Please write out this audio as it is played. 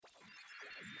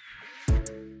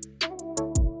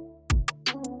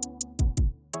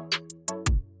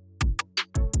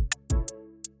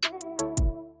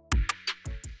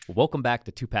Well, welcome back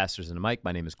to Two Pastors and a Mic.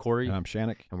 My name is Corey. And I'm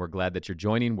Shannick. And we're glad that you're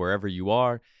joining wherever you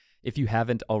are. If you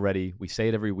haven't already, we say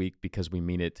it every week because we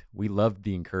mean it. We love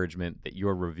the encouragement that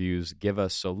your reviews give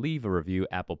us. So leave a review,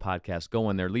 Apple Podcasts. Go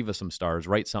in there, leave us some stars,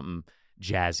 write something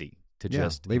jazzy to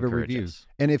just leave a encourage review. us.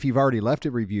 And if you've already left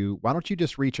a review, why don't you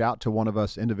just reach out to one of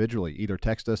us individually? Either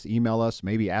text us, email us,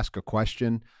 maybe ask a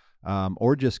question,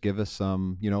 or just give us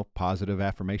some, positive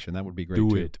affirmation. That would be great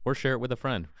Do too. it or share it with a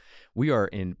friend. We are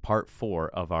in part 4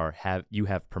 of our You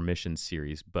Have Permission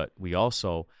series, but we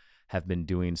also have been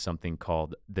doing something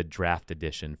called the draft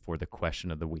edition for the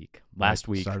question of the week. Last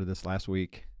week, started this last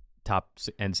week. Top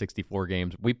N64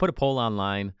 games. We put a poll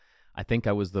online. I think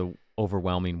I was the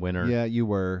overwhelming winner. Yeah, you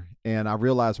were. And I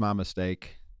realized my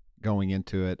mistake going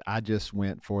into it. I just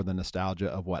went for the nostalgia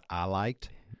of what I liked.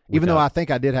 Even though I think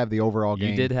I did have the overall game.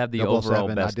 You did have the 007, overall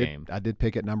best game. I did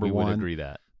pick it number we one. We would agree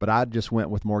that. But I just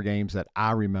went with more games that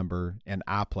I remember and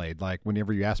I played. Like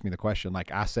whenever you asked me the question,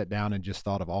 like I sat down and just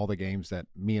thought of all the games that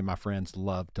me and my friends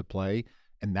loved to play,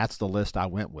 and that's the list I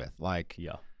went with. Like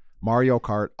Mario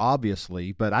Kart,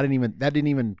 obviously, but that didn't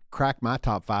even crack my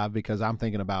top 5 because I'm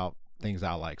thinking about things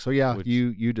I like. So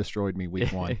you destroyed me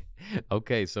week 1.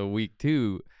 Okay, so week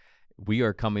 2, we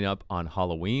are coming up on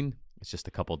Halloween. It's just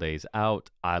a couple days out.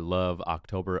 I love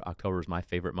October. October is my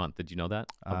favorite month. Did you know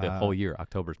that? Of the whole year,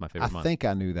 October is my favorite month. I think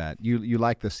I knew that. You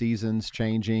like the seasons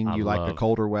changing. You like the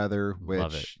colder weather,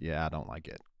 which, I don't like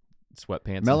it.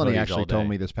 Sweatpants. Melanie actually told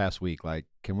me this past week, like,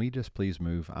 can we just please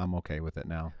move? I'm okay with it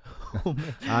now.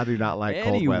 I do not like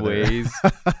cold weather. Anyways,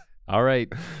 all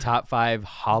right, top 5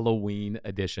 Halloween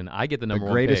edition. I get the number 1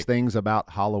 pick. The greatest things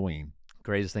about Halloween.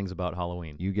 Greatest things about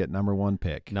Halloween. You get number 1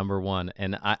 pick. Number 1.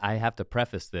 And I have to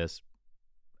preface this.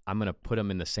 I'm going to put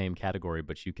them in the same category,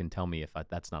 but you can tell me if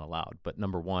that's not allowed. But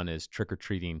number 1 is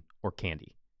trick-or-treating or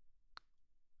candy.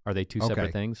 Are they two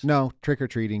separate things? No,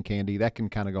 trick-or-treating, candy, that can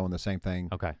kind of go in the same thing.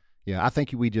 Okay. Yeah, I think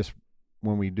we just,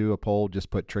 when we do a poll, just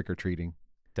put trick-or-treating.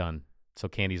 Done. So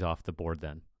candy's off the board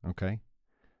then. Okay.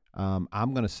 I'm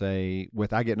going to say,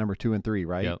 I get number 2 and 3,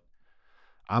 right? Yep.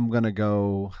 I'm going to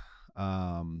go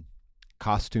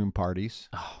costume parties.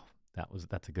 Oh,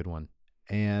 that's a good one.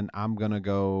 And I'm going to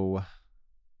go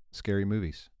scary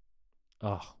movies.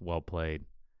 Oh, well played.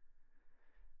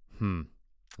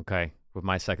 Okay. With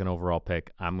my second overall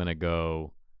pick, I'm going to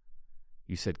go,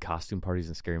 you said costume parties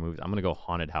and scary movies. I'm going to go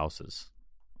haunted houses.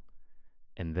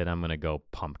 And then I'm going to go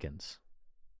pumpkins.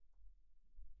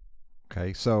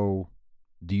 Okay. So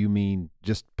do you mean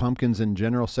just pumpkins in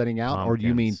general setting out, or do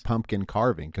you mean pumpkin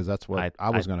carving? Because that's what I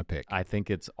was going to pick. I think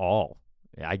it's all.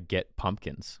 I get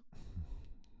pumpkins.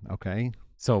 Okay.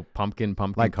 So pumpkin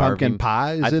like carving. Pumpkin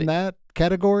pies in that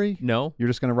category? No. You're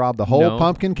just going to rob the whole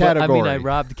pumpkin category. I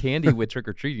robbed candy with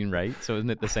trick-or-treating, right? So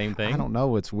isn't it the same thing? I don't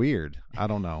know. It's weird. I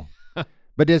don't know.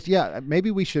 But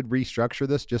maybe we should restructure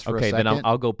this just for a second. Okay, then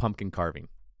I'll go pumpkin carving.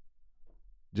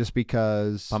 Just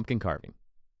because. Pumpkin carving.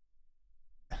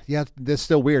 Yeah, that's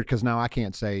still weird because now I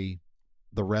can't say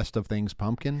the rest of things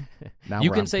pumpkin. Now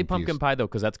you can say pumpkin pie, though,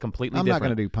 because that's completely different. I'm not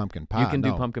going to do pumpkin pie. You can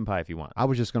do pumpkin pie if you want. I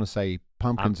was just going to say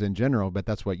pumpkins in general, but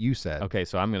that's what you said. Okay,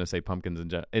 so I'm going to say pumpkins in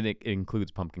general. And it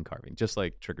includes pumpkin carving, just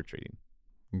like trick-or-treating.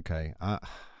 Okay. Man.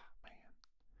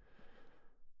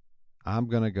 I'm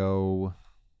going to go...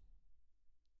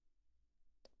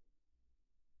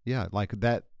 Yeah, like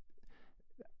that...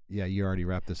 Yeah, you already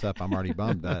wrapped this up. I'm already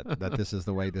bummed that this is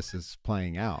the way this is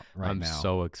playing out now. I'm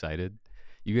so excited.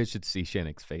 You guys should see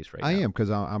Shannick's face right now. I am,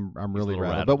 because I'm really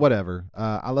rattled. But whatever.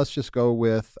 Let's just go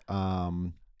with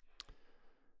I'm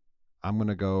going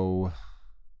to go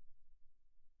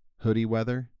hoodie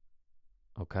weather.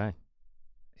 Okay.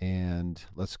 And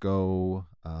let's go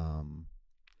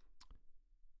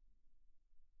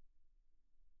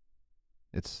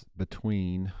it's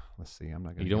between, let's see, I'm not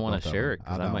going to. You don't want to share it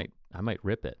because I might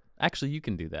rip it. Actually, you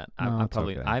can do that. No,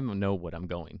 okay. I know what I'm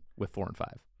going with 4 and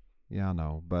 5. Yeah, I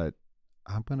know, but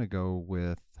I'm going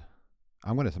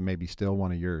to maybe steal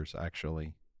one of yours,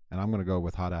 actually. And I'm going to go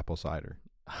with hot apple cider.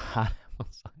 Hot apple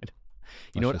cider.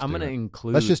 You know what? I'm going to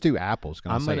include. Let's just do apples.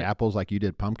 Can I say apples like you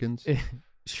did pumpkins?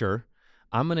 Sure.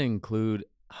 I'm going to include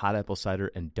hot apple cider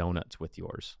and donuts with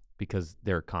yours because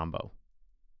they're a combo.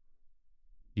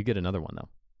 You get another one, though.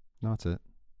 No, that's it.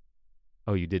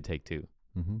 Oh, you did take 2.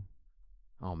 Mm-hmm.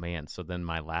 Oh, man. So then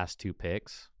my last 2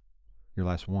 picks. Your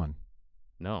last one.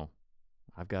 No.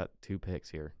 I've got 2 picks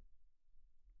here.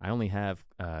 I only have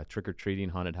trick-or-treating,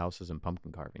 haunted houses, and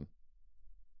pumpkin carving.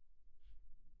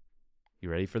 You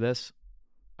ready for this?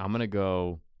 I'm going to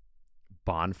go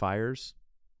bonfires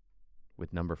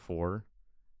with number 4.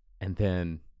 And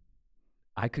then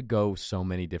I could go so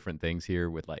many different things here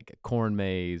with like a corn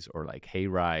maze or like hay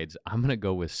rides. I'm going to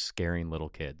go with scaring little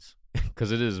kids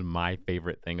because it is my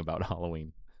favorite thing about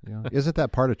Halloween. Yeah. Isn't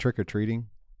that part of trick-or-treating?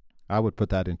 I would put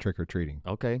that in trick-or-treating.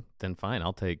 Okay, then fine.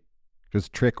 I'll take... Because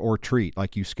trick or treat,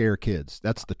 like you scare kids.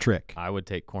 That's the trick. I would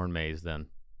take corn maze then.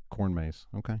 Corn maze.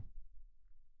 Okay.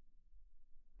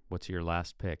 What's your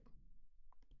last pick?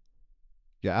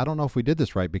 Yeah, I don't know if we did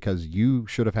this right because you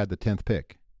should have had the 10th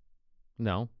pick.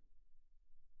 No.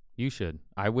 You should.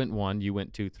 I went 1, you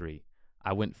went 2, 3.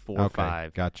 I went 4,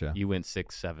 5. Gotcha. You went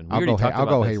 6, 7. I'll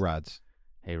go hay rides.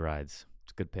 Hay rides.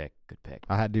 It's a good pick. Good pick.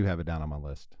 I do have it down on my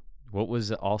list. What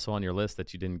was also on your list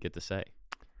that you didn't get to say?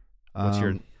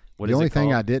 The only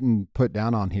thing I didn't put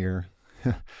down on here,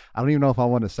 I don't even know if I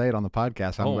want to say it on the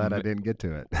podcast. I'm glad I didn't get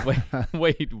to it.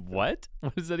 Wait, what?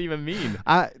 What does that even mean?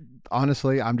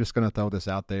 Honestly, I'm just going to throw this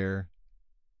out there.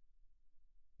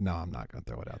 No, I'm not going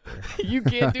to throw it out there. You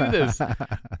can't do this.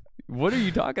 What are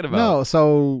you talking about? No,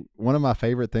 so one of my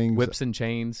favorite things... Whips and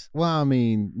chains? Well, I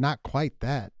mean, not quite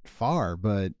that far,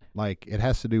 but like it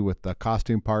has to do with the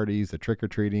costume parties, the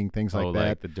trick-or-treating, things like that.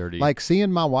 Like the dirty... Like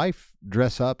seeing my wife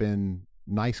dress up in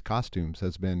nice costumes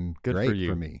has been great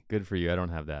for me. Good for you. I don't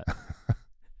have that.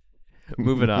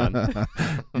 Moving on.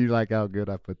 You like how good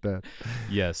I put that?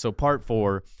 Yeah, so part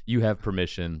 4, you have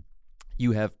permission.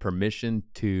 You have permission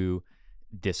to...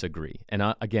 disagree. And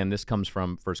again, this comes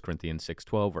from 1 Corinthians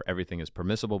 6:12, where everything is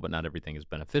permissible, but not everything is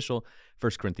beneficial.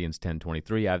 1 Corinthians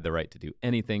 10:23, I have the right to do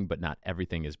anything, but not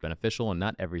everything is beneficial, and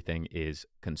not everything is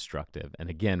constructive. And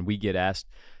again, we get asked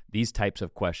these types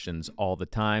of questions all the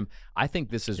time. I think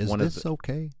this is one of the... Is this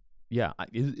okay? Yeah.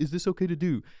 Is this okay to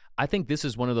do? I think this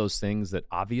is one of those things that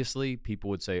obviously people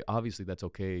would say, obviously that's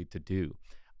okay to do.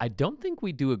 I don't think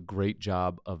we do a great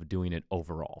job of doing it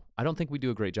overall. I don't think we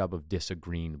do a great job of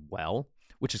disagreeing well,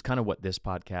 which is kind of what this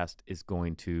podcast is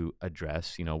going to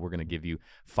address. You know, we're going to give you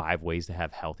 5 ways to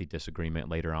have healthy disagreement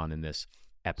later on in this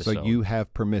episode. So you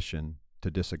have permission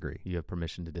to disagree. You have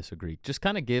permission to disagree. Just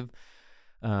kind of give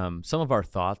some of our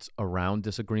thoughts around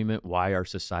disagreement, why our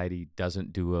society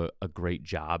doesn't do a great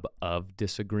job of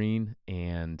disagreeing,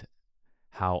 and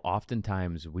how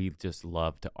oftentimes we just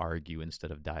love to argue instead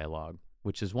of dialogue,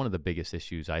 which is one of the biggest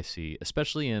issues I see,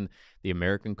 especially in the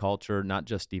American culture, not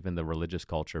just even the religious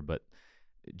culture, but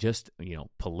just, you know,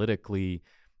 politically.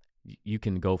 You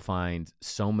can go find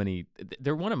so many.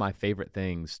 They're one of my favorite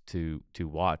things to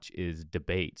watch is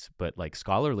debates, but like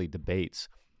scholarly debates,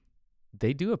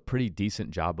 they do a pretty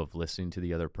decent job of listening to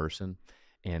the other person,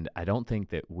 and I don't think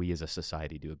that we as a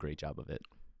society do a great job of it.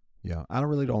 Yeah, I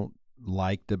don't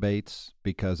like debates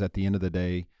because at the end of the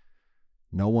day,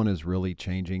 no one is really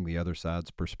changing the other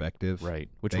side's perspective. Right,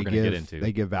 which we're going to get into.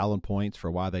 They give valid points for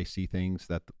why they see things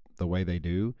the way they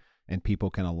do, and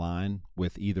people can align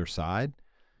with either side.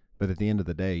 But at the end of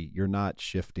the day, you're not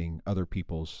shifting other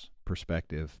people's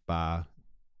perspective by,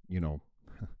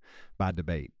 by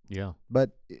debate. Yeah.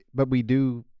 But we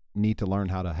do need to learn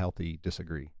how to healthy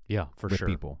disagree. Yeah, with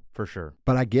people. For sure.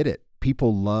 But I get it.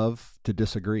 People love to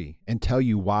disagree and tell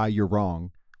you why you're wrong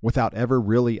without ever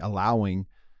really allowing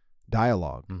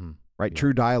dialogue. Mm-hmm. Right? Yeah.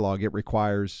 True dialogue, it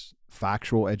requires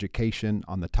factual education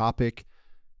on the topic,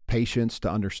 patience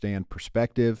to understand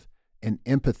perspective, and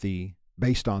empathy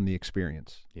based on the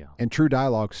experience. Yeah. And true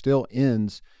dialogue still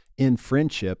ends in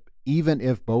friendship, even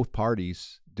if both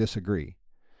parties disagree.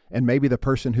 And maybe the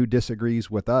person who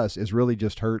disagrees with us is really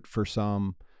just hurt from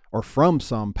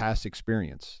some past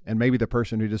experience. And maybe the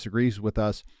person who disagrees with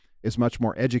us is much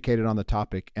more educated on the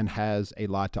topic and has a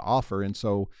lot to offer. And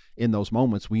so in those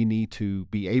moments, we need to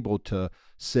be able to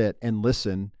sit and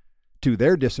listen to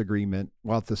their disagreement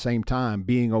while at the same time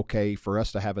being okay for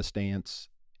us to have a stance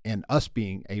and us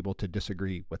being able to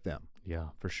disagree with them. Yeah,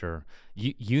 for sure.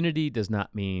 Unity does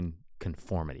not mean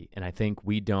conformity. And I think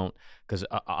we don't, because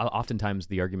oftentimes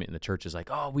the argument in the church is like,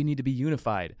 oh, we need to be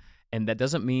unified. And that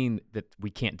doesn't mean that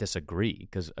we can't disagree,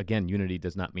 because again, unity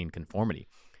does not mean conformity.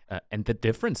 And the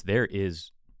difference there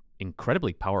is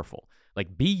incredibly powerful.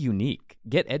 Like, be unique,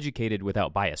 get educated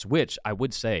without bias, which I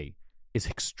would say is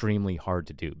extremely hard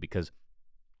to do, because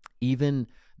even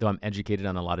though I'm educated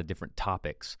on a lot of different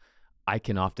topics, I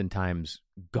can oftentimes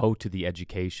go to the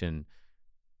education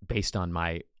based on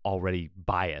my already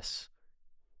bias,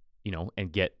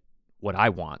 and get what I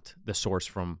want, the source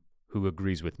from who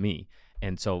agrees with me.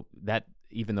 And so that,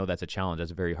 even though that's a challenge,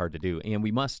 that's very hard to do. And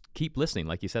we must keep listening.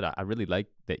 Like you said, I really like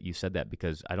that you said that,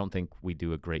 because I don't think we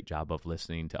do a great job of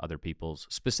listening to other people's,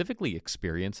 specifically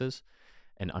experiences,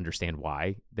 and understand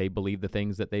why they believe the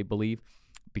things that they believe.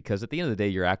 Because at the end of the day,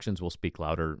 your actions will speak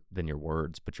louder than your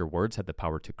words, but your words have the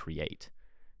power to create.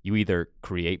 You either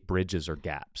create bridges or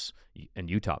gaps, and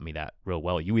you taught me that real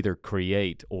well. You either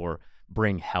create or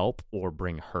bring help or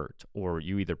bring hurt, or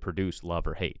you either produce love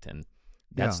or hate, and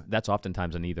that's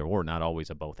oftentimes an either or, not always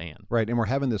a both and. Right, and we're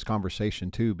having this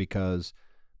conversation too because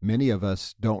many of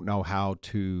us don't know how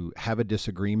to have a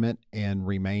disagreement and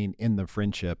remain in the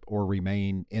friendship or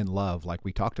remain in love, like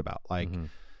we talked about. Like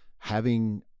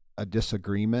having a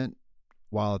disagreement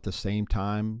while at the same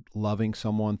time loving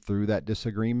someone through that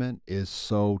disagreement is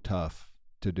so tough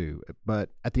to do. But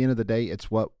at the end of the day, it's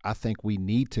what I think we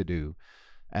need to do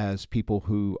as people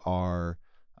who are,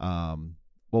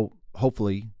 well,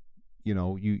 hopefully,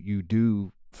 you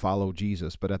do follow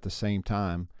Jesus, but at the same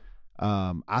time,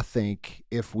 I think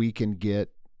if we can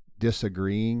get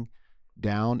disagreeing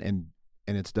down and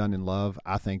it's done in love,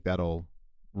 I think that'll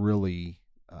really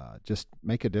just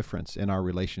make a difference in our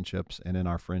relationships and in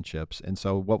our friendships. And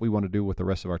so what we want to do with the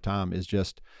rest of our time is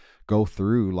just go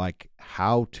through like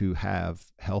how to have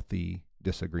healthy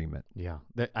disagreement. Yeah.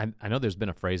 I know there's been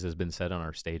a phrase that's been said on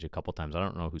our stage a couple times. I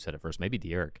don't know who said it first, maybe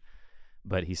De'Eric,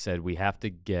 but he said we have to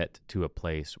get to a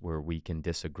place where we can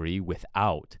disagree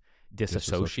without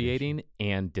disassociating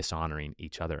and dishonoring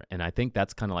each other. And I think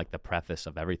that's kind of like the preface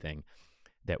of everything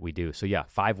that we do. So yeah,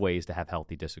 5 ways to have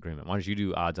healthy disagreement. Why don't you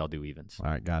do odds, I'll do evens. All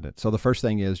right, got it. So the first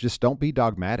thing is just don't be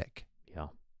dogmatic. Yeah.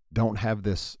 Don't have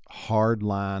this hard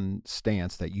line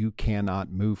stance that you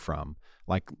cannot move from.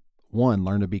 Like, one,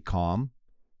 learn to be calm,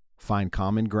 find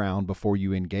common ground before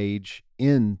you engage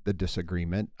in the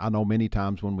disagreement. I know many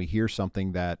times when we hear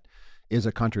something that is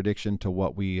a contradiction to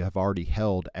what we have already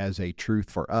held as a truth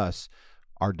for us,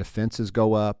 our defenses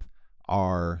go up,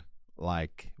 our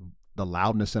the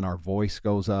loudness in our voice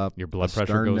goes up, your blood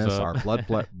pressure goes up, our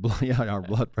our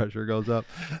blood pressure goes up.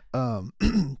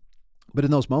 But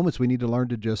in those moments, we need to learn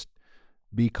to just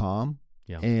be calm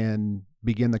and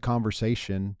begin the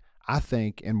conversation. I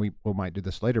think, and we might do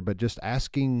this later, but just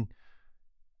asking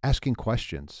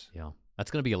questions. Yeah,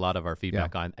 that's going to be a lot of our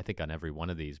feedback I think on every one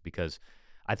of these, because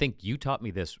I think you taught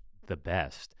me this the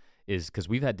best, is because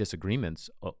we've had disagreements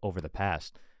over the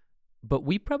past, but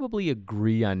we probably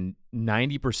agree on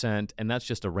 90%, and that's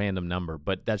just a random number,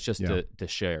 but that's just to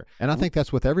share. And I think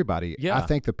that's with everybody. Yeah. I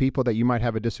think the people that you might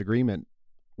have a disagreement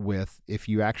with, if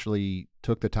you actually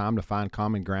took the time to find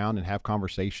common ground and have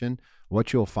conversation,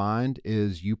 what you'll find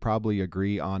is you probably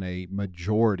agree on a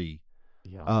majority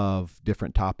of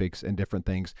different topics and different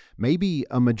things. Maybe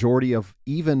a majority of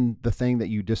even the thing that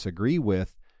you disagree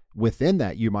with, within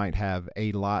that you might have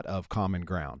a lot of common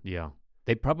ground. Yeah.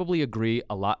 They probably agree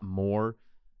a lot more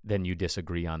than you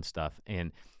disagree on stuff.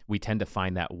 And we tend to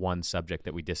find that one subject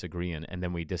that we disagree in, and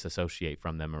then we disassociate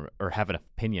from them or have an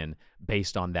opinion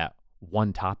based on that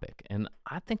one topic. And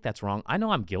I think that's wrong. I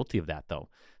know I'm guilty of that, though.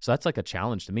 So that's like a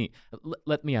challenge to me.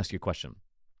 Let me ask you a question.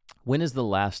 When is the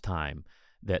last time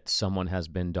that someone has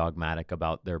been dogmatic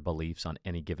about their beliefs on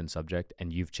any given subject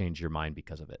and you've changed your mind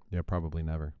because of it? Yeah, probably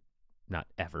never. Not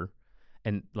ever.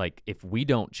 And like, if we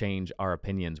don't change our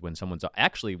opinions when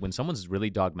someone's really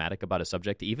dogmatic about a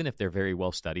subject, even if they're very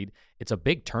well studied, it's a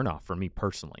big turnoff for me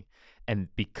personally. And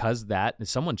because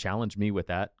someone challenged me with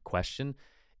that question,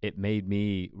 it made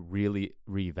me really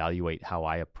reevaluate how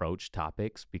I approach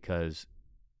topics, because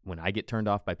when I get turned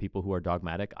off by people who are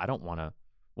dogmatic, I don't want to,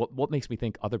 what makes me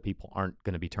think other people aren't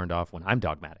going to be turned off when I'm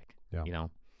dogmatic? Yeah.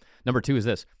 Number 2 is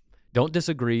this. Don't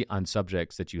disagree on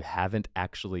subjects that you haven't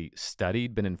actually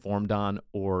studied, been informed on,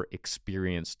 or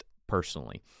experienced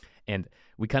personally. And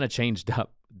we kind of changed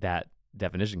up that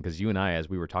definition because you and I, as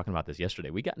we were talking about this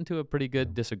yesterday, we got into a pretty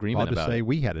good disagreement about it. I'll just say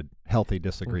we had a healthy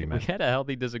disagreement. We had a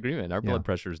healthy disagreement. Our blood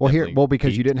pressure is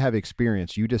because you didn't have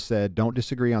experience. You just said don't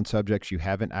disagree on subjects you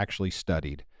haven't actually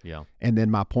studied. Yeah. And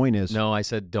then my point is, no, I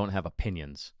said don't have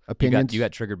opinions. Opinions. You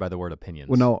got triggered by the word opinions.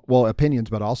 Opinions,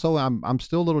 but also I'm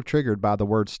still a little triggered by the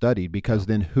word studied, because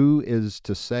then who is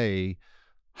to say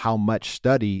how much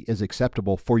study is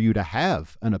acceptable for you to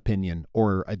have an opinion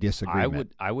or a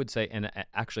disagreement? I would say, and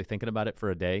actually thinking about it for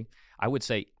a day, I would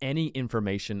say any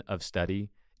information of study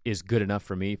is good enough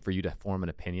for me for you to form an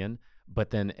opinion, but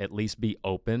then at least be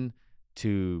open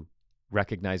to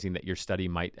recognizing that your study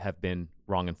might have been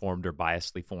wrong informed or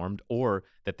biasly formed, or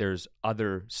that there's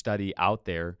other study out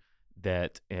there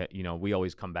that, we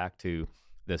always come back to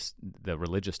the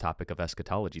religious topic of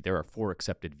eschatology. There are 4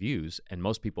 accepted views, and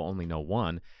most people only know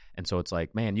one. And so it's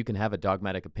like, man, you can have a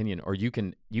dogmatic opinion, or you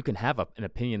can have an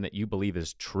opinion that you believe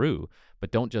is true,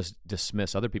 but don't just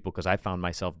dismiss other people, because I found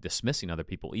myself dismissing other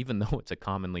people, even though it's a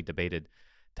commonly debated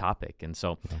topic. And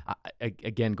so,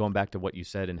 again, going back to what you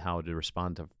said and how to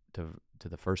respond to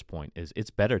the first point, is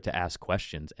it's better to ask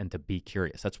questions and to be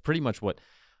curious. That's pretty much what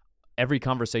every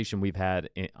conversation we've had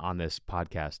on this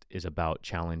podcast is about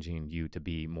challenging you to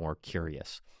be more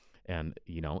curious. And,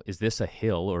 is this a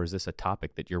hill or is this a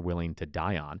topic that you're willing to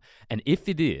die on? And if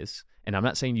it is, and I'm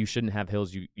not saying you shouldn't have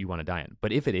hills you want to die on,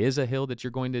 but if it is a hill that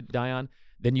you're going to die on,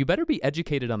 then you better be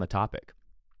educated on the topic.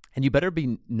 And you better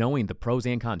be knowing the pros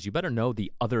and cons. You better know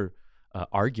the other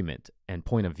argument and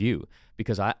point of view,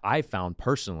 because I found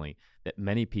personally that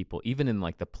many people, even in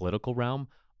like the political realm,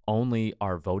 only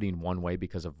are voting one way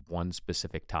because of one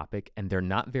specific topic, and they're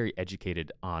not very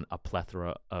educated on a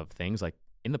plethora of things. Like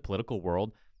in the political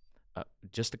world,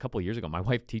 just a couple of years ago, my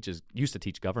wife used to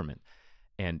teach government,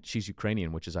 and she's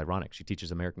Ukrainian, which is ironic. She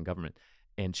teaches American government,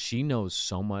 and she knows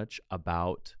so much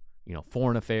about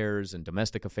foreign affairs and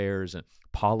domestic affairs and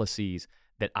policies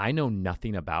that I know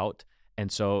nothing about.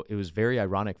 And so it was very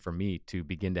ironic for me to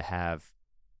begin to have,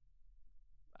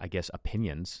 I guess,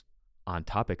 opinions on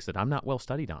topics that I'm not well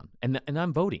studied on, and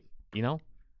I'm voting,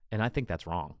 and I think that's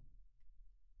wrong.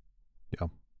 Yeah.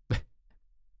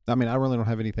 I mean, I really don't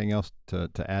have anything else to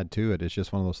add to it. It's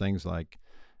just one of those things, like,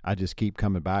 I just keep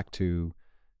coming back to,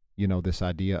 this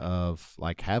idea of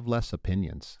like, have less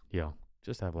opinions. Yeah.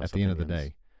 Just have less at the end of the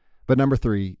day. But number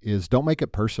 3 is don't make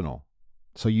it personal.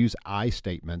 So use I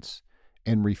statements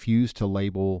and refuse to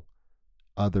label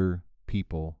other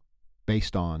people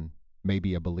based on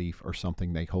maybe a belief or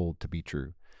something they hold to be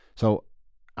true. So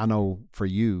I know for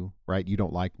you, right, you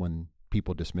don't like when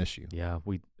people dismiss you. Yeah,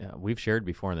 we've shared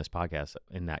before in this podcast,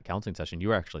 in that counseling session. You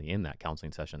were actually in that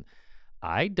counseling session.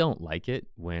 I don't like it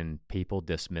when people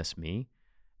dismiss me.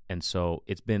 And so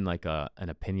it's been like an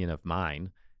opinion of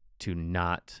mine to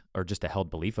not, or just a held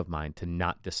belief of mine to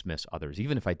not dismiss others,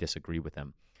 even if I disagree with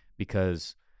them,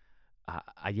 because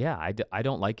I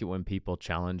don't like it when people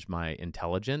challenge my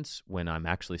intelligence when I'm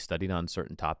actually studying on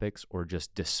certain topics, or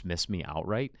just dismiss me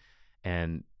outright.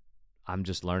 And I'm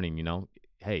just learning,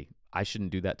 hey, I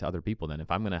shouldn't do that to other people then.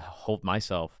 If I'm going to hold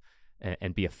myself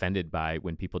and be offended by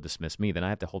when people dismiss me, then I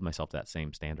have to hold myself to that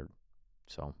same standard.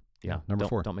 So yeah, number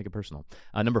 4. Don't make it personal.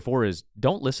 Number 4 is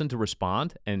don't listen to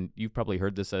respond. And you've probably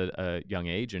heard this at a young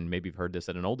age, and maybe you've heard this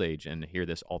at an old age and hear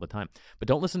this all the time. But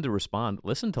don't listen to respond.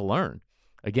 Listen to learn.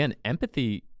 Again,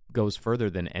 empathy goes further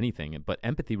than anything, but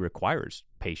empathy requires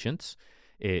patience.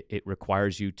 It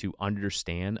requires you to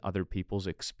understand other people's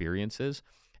experiences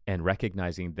and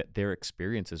recognizing that their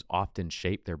experiences often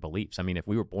shape their beliefs. I mean, if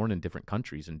we were born in different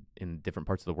countries and in different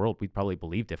parts of the world, we'd probably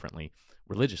believe differently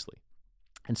religiously.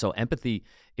 And so empathy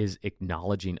is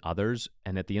acknowledging others.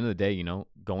 And at the end of the day,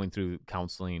 going through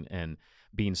counseling and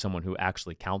being someone who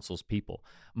actually counsels people,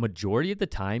 majority of the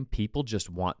time, people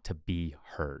just want to be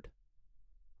heard.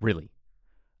 Really.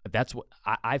 That's what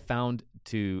I found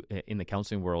in the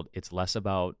counseling world. It's less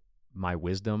about my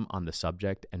wisdom on the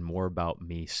subject and more about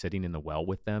me sitting in the well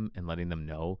with them and letting them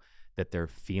know that their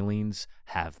feelings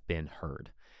have been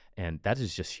heard. And that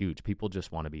is just huge. People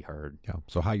just want to be heard. Yeah.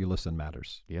 So how you listen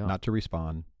matters. Yeah. Not to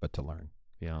respond, but to learn.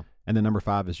 Yeah. And then number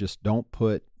 5 is just don't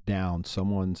put down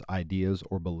someone's ideas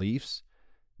or beliefs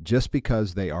just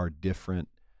because they are different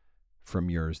from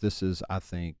yours. This is, I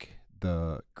think,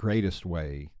 the greatest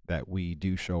way that we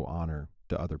do show honor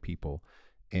to other people.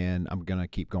 And I'm going to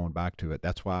keep going back to it.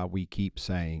 That's why we keep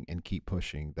saying and keep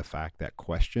pushing the fact that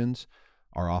questions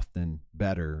are often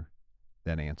better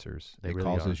than answers. It really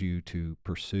causes are. You to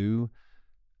pursue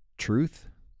truth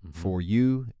for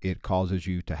you. It causes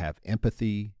you to have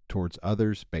empathy towards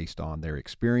others based on their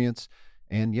experience.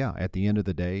 And yeah, at the end of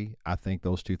the day, I think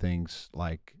those two things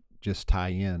like just tie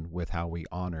in with how we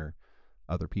honor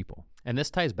other people. And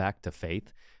this ties back to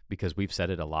faith, because we've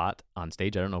said it a lot on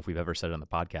stage. I don't know if we've ever said it on the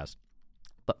podcast,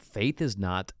 but faith is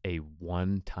not a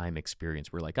one-time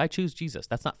experience. We're like, I choose Jesus.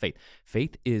 That's not faith.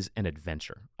 Faith is an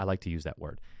adventure. I like to use that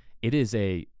word. It is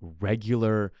a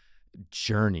regular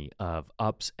journey of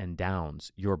ups and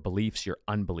downs, your beliefs, your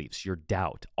unbeliefs, your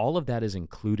doubt. All of that is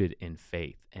included in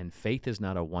faith. And faith is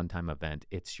not a one-time event.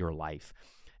 It's your life.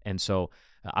 And so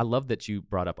I love that you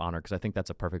brought up honor, because I think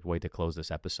that's a perfect way to close this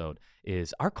episode.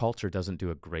 Is our culture doesn't do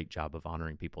a great job of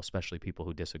honoring people, especially people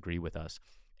who disagree with us.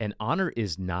 And honor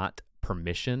is not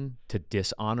permission to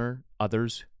dishonor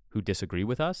others who disagree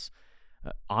with us.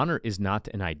 Honor is not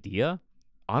an idea.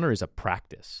 Honor is a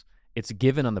practice. It's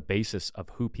given on the basis of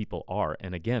who people are.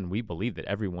 And again, we believe that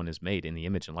everyone is made in the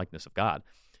image and likeness of God.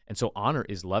 And so honor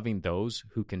is loving those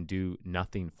who can do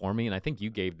nothing for me. And I think you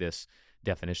gave this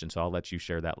definition, so I'll let you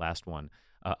share that last one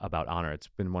about honor. It's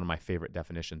been one of my favorite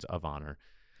definitions of honor.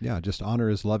 Yeah, just honor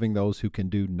is loving those who can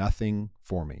do nothing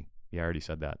for me. Yeah, I already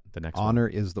said that. The next honor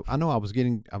one. is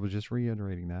I was just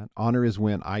reiterating that. Honor is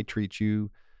when I treat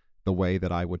you the way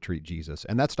that I would treat Jesus.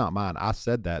 And that's not mine. I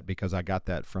said that because I got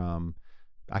that from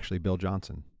actually Bill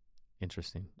Johnson.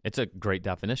 Interesting. It's a great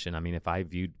definition. I mean, if I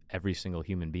viewed every single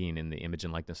human being in the image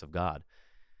and likeness of God,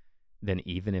 then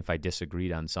even if I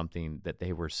disagreed on something that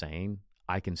they were saying,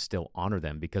 I can still honor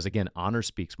them, because again, honor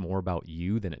speaks more about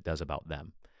you than it does about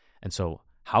them. And so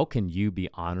how can you be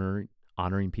honoring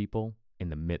people in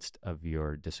the midst of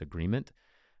your disagreement?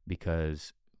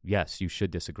 Because yes, you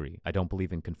should disagree. I don't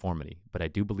believe in conformity, but I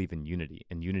do believe in unity.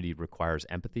 And unity requires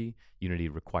empathy, unity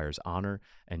requires honor,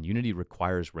 and unity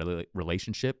requires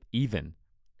relationship, even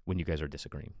when you guys are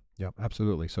disagreeing. Yep,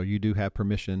 absolutely. So you do have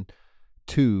permission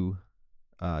to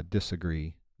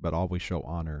disagree, but always show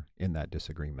honor in that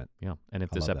disagreement. Yeah. And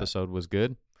if this episode was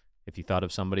good, if you thought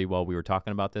of somebody while we were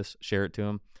talking about this, share it to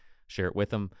them, share it with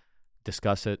them,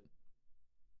 discuss it.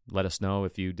 Let us know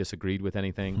if you disagreed with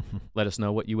anything. Let us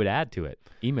know what you would add to it.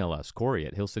 Email us,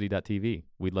 Corey@hillcity.tv.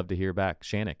 We'd love to hear back.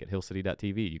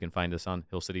 Shannick@hillcity.tv. You can find us on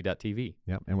hillcity.tv.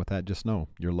 Yep. And with that, just know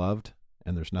you're loved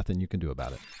and there's nothing you can do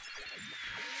about it.